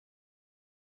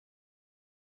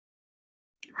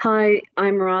Hi,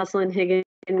 I'm Rosalind Higgin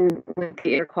with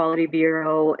the Air Quality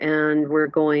Bureau, and we're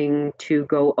going to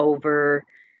go over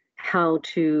how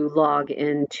to log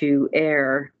into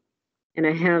AIR. And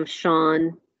I have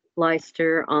Sean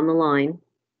Leister on the line.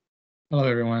 Hello,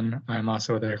 everyone. I'm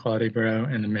also with the Air Quality Bureau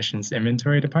in the Emissions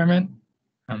Inventory Department.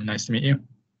 Nice to meet you.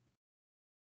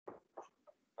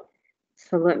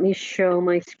 So let me show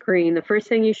my screen. The first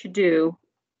thing you should do,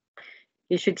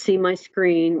 you should see my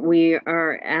screen. We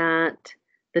are at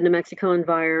the New Mexico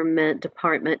Environment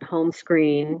Department home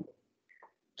screen.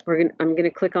 I'm going to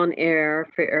click on AIR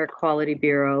for Air Quality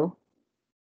Bureau.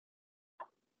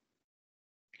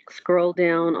 Scroll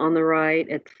down on the right,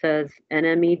 it says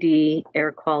NMED,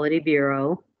 Air Quality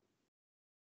Bureau.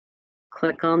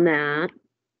 Click on that.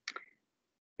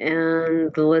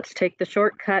 And let's take the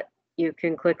shortcut. You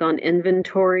can click on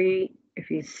inventory.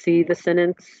 If you see the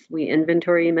sentence, we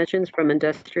inventory emissions from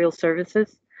industrial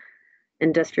services,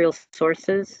 industrial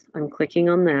sources. I'm clicking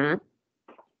on that.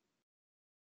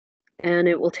 And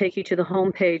it will take you to the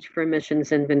home page for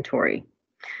emissions inventory.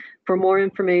 For more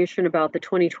information about the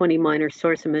 2020 minor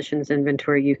source emissions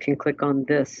inventory, you can click on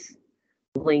this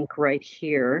link right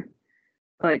here.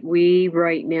 But we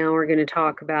right now are going to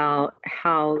talk about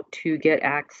how to get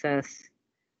access.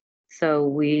 So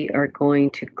we are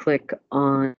going to click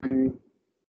on.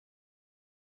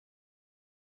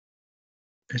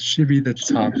 It should be the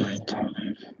top right.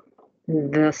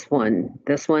 This one.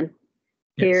 Yes.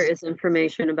 Here is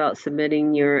information about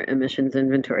submitting your emissions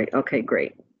inventory. Okay,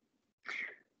 great.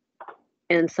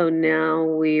 And so now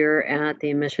we're at the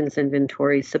emissions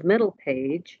inventory submittal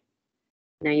page.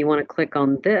 Now you want to click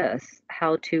on this,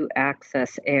 how to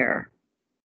access AIR.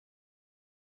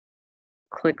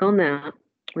 Click on that.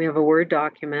 We have a Word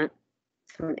document,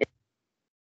 some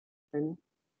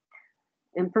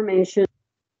information.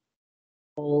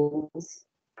 So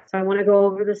I want to go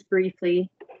over this briefly.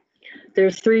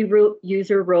 There's 3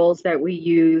 user roles that we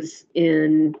use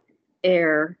in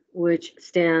AIR, which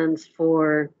stands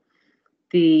for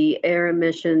the Air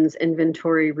Emissions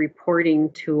Inventory Reporting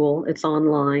Tool. It's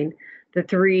online. The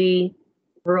 3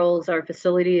 roles are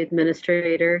facility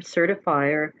administrator,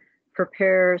 certifier,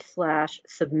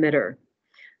 preparer/submitter.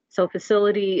 So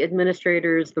facility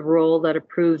administrator is the role that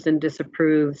approves and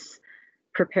disapproves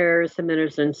preparers,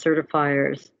 submitters, and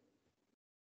certifiers.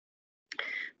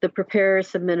 The preparer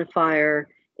submitifier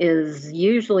is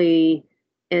usually,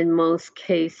 in most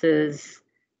cases,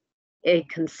 a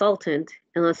consultant.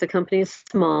 Unless the company is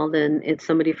small, then it's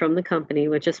somebody from the company,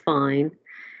 which is fine.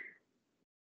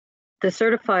 The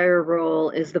certifier role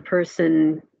is the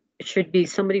person, it should be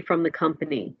somebody from the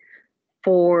company.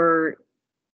 For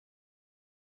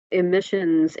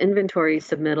emissions inventory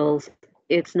submittals,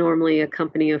 it's normally a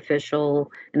company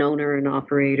official, an owner, an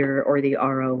operator, or the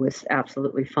RO is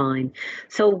absolutely fine.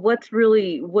 So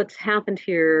what's happened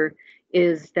here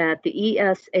is that the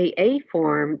ESAA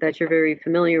form that you're very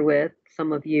familiar with,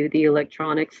 some of you, the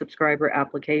electronic subscriber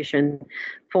application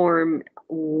form,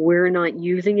 we're not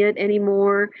using it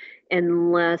anymore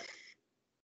unless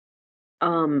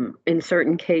in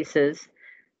certain cases.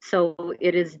 So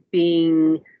it is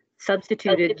being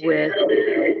substituted with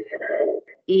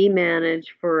eManage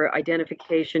for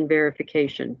identification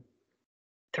verification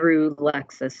through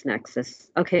LexisNexis.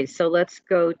 Okay, so let's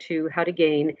go to how to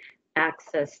gain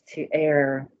access to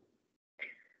AIR.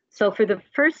 So for the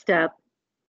first step,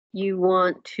 you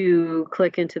want to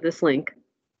click into this link.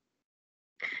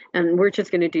 And we're just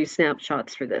going to do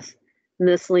snapshots for this. And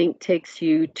this link takes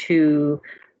you to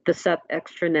the SEP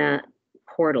extranet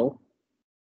portal,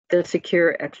 the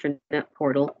secure extranet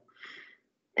portal.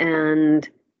 And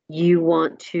you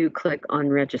want to click on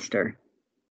register.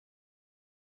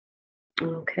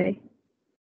 Okay.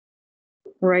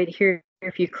 Right here,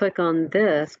 if you click on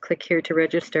this, click here to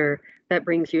register, that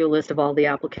brings you a list of all the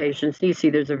applications. You see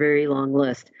there's a very long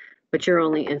list, but you're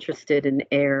only interested in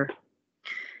AIR.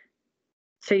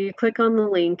 So you click on the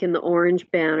link in the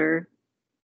orange banner,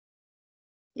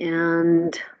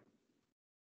 and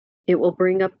it will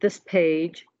bring up this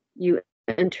page. You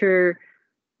enter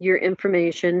your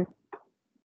information,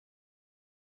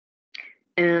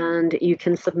 and you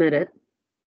can submit it.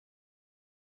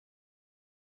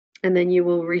 And then you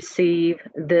will receive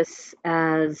this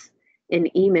as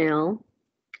an email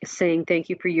saying thank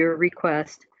you for your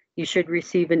request. You should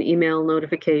receive an email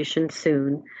notification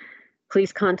soon.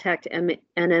 Please contact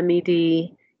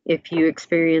NMED if you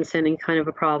experience any kind of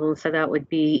a problem. So that would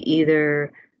be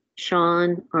either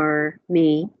Sean or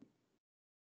me.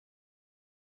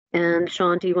 And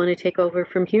Sean, do you want to take over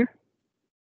from here?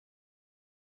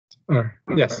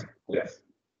 Yes.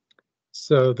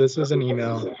 So this is an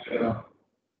email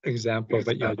example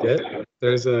that you'll get,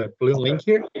 there's a blue link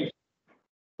here,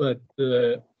 but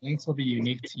the links will be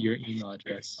unique to your email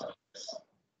address,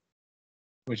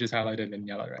 which is highlighted in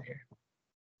yellow right here.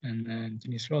 And then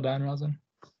can you scroll down, Roslyn?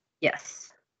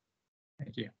 Yes.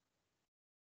 Thank you.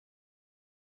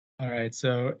 All right,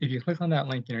 so if you click on that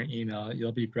link in your email,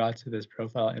 you'll be brought to this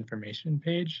profile information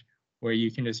page where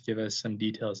you can just give us some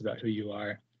details about who you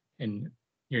are and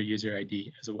your user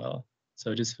ID as well.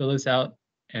 So just fill this out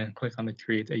and click on the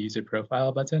Create a User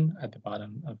Profile button at the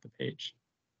bottom of the page.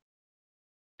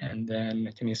 And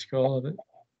then can you scroll a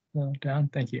bit down?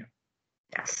 Thank you.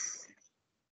 Yes.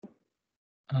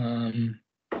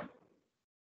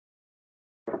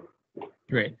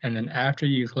 Great. And then after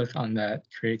you click on that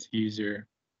Create User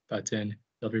button,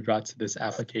 you'll be brought to this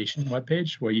application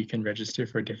webpage where you can register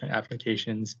for different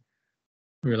applications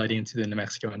relating to the New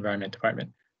Mexico Environment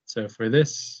Department. So for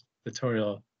this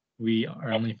tutorial, we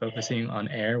are only focusing on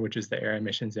AEIR, which is the Air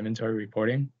Emissions Inventory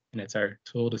Reporting, and it's our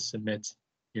tool to submit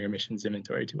your emissions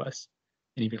inventory to us.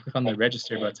 And if you click on the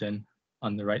Register button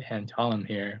on the right-hand column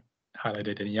here,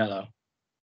 highlighted in yellow,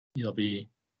 you'll be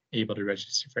able to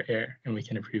register for AEIR, and we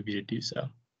can approve you to do so.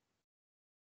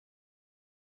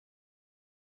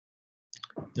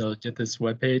 You'll get this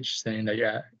webpage saying that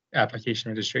your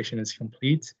application registration is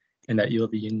complete and that you'll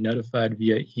be notified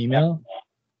via email.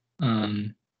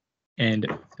 And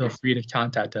feel free to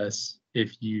contact us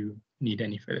if you need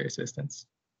any further assistance.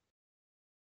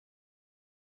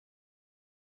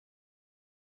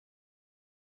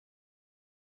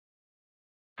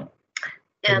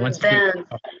 And then,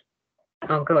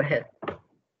 go ahead.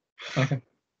 Okay.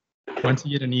 Once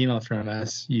you get an email from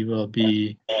us, you'll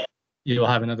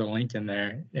have another link in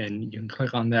there, and you can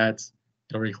click on that.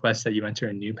 It'll request that you enter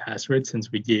a new password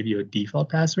since we gave you a default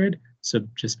password. So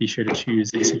just be sure to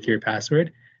choose a secure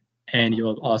password, and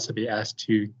you'll also be asked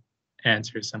to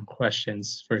answer some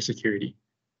questions for security.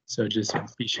 So just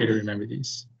be sure to remember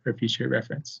these for future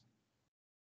reference.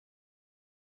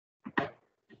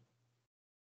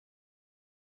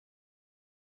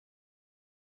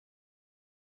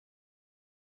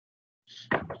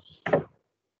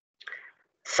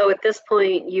 So at this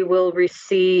point, you will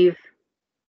receive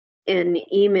an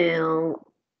email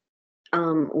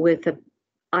with an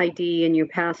ID and your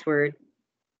password,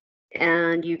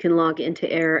 and you can log into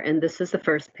AEIR, and this is the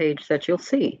first page that you'll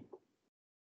see.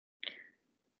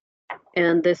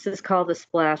 And this is called the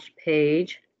splash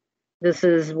page. This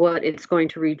is what it's going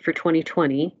to read for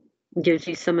 2020. It gives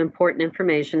you some important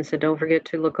information, so don't forget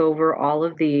to look over all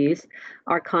of these.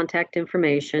 Our contact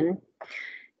information.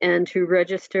 And to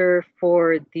register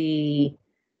for the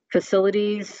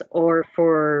facilities or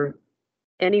for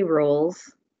any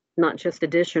roles, not just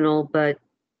additional, but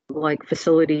like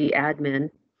facility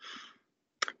admin,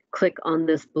 click on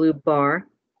this blue bar.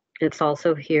 It's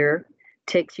also here.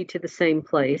 Takes you to the same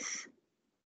place.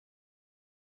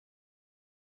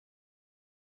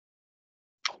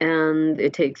 And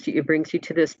it brings you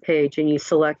to this page, and you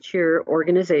select your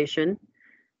organization,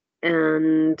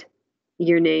 and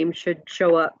your name should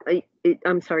show up.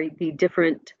 The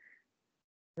different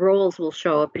roles will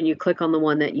show up, and you click on the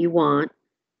one that you want.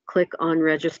 Click on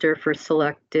register for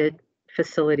selected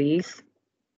facilities.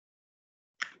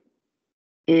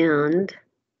 And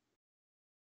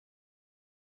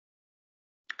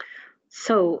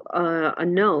so a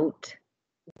note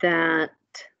that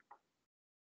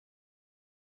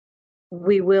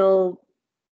we will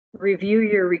review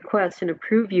your request and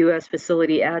approve you as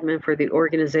facility admin for the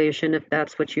organization if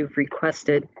that's what you've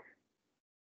requested.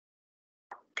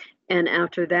 And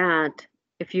after that,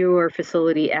 if you are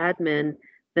facility admin,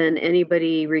 then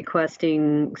anybody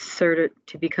requesting to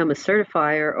become a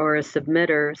certifier or a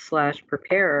submitter /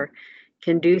 preparer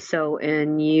can do so,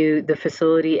 and the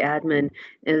facility admin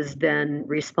is then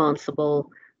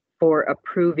responsible for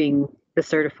approving the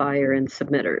certifier and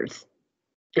submitters.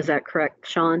 Is that correct,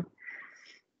 Sean?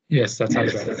 Yes, that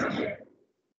sounds right.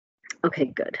 Okay,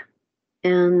 good.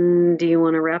 And do you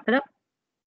want to wrap it up?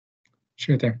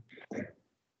 Sure thing.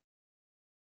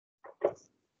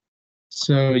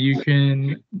 So you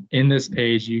can, in this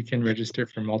page, you can register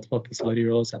for multiple facility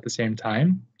roles at the same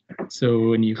time. So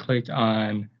when you click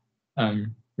on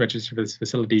register for this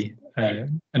facility,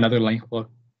 another link will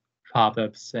pop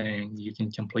up saying you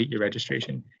can complete your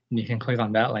registration. And you can click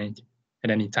on that link at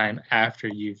any time after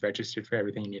you've registered for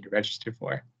everything you need to register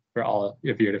for all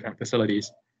of your different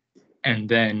facilities. And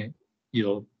then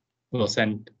it'll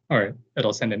send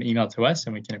an email to us,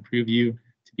 and we can approve you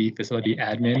to be facility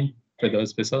admin for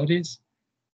those facilities.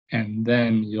 And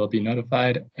then you'll be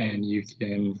notified, and you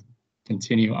can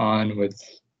continue on with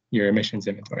your emissions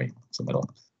inventory submittal.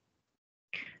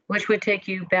 Which would take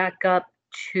you back up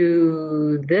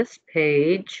to this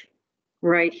page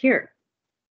right here.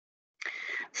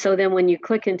 So then when you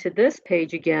click into this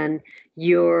page again,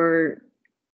 your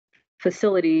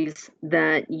facilities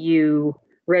that you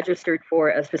registered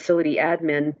for as facility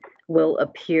admin will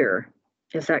appear.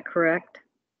 Is that correct?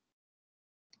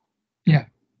 Yeah.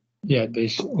 Yeah,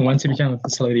 once you become a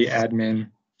facility admin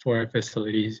for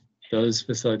facilities, those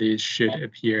facilities should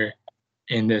appear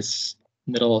in this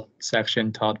middle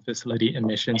section called facility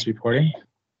emissions reporting.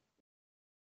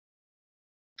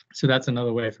 So that's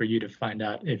another way for you to find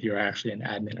out if you're actually an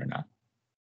admin or not.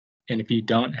 And if you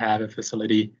don't have a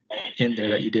facility in there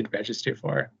that you did register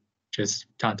for, just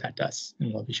contact us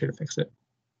and we'll be sure to fix it.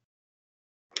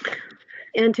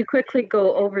 And to quickly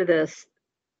go over this,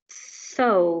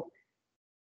 so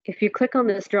if you click on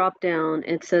this drop down,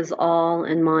 it says all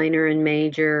and minor and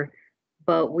major,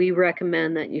 but we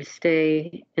recommend that you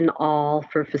stay in all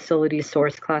for facility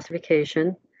source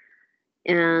classification.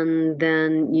 And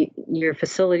then your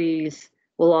facilities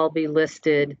will all be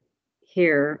listed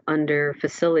here under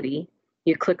facility.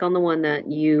 You click on the one that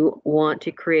you want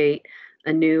to create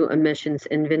a new emissions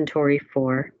inventory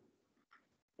for.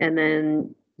 And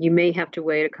then you may have to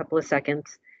wait a couple of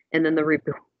seconds, and then the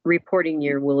reporting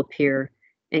year will appear,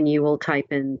 and you will type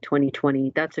in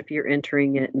 2020. That's if you're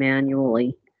entering it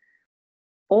manually.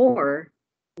 Or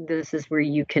this is where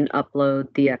you can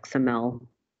upload the XML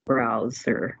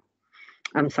browser.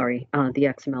 I'm sorry, the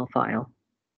XML file.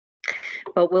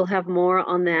 But we'll have more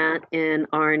on that in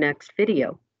our next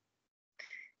video.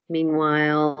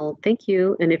 Meanwhile, thank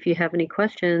you. And if you have any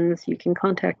questions, you can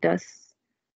contact us.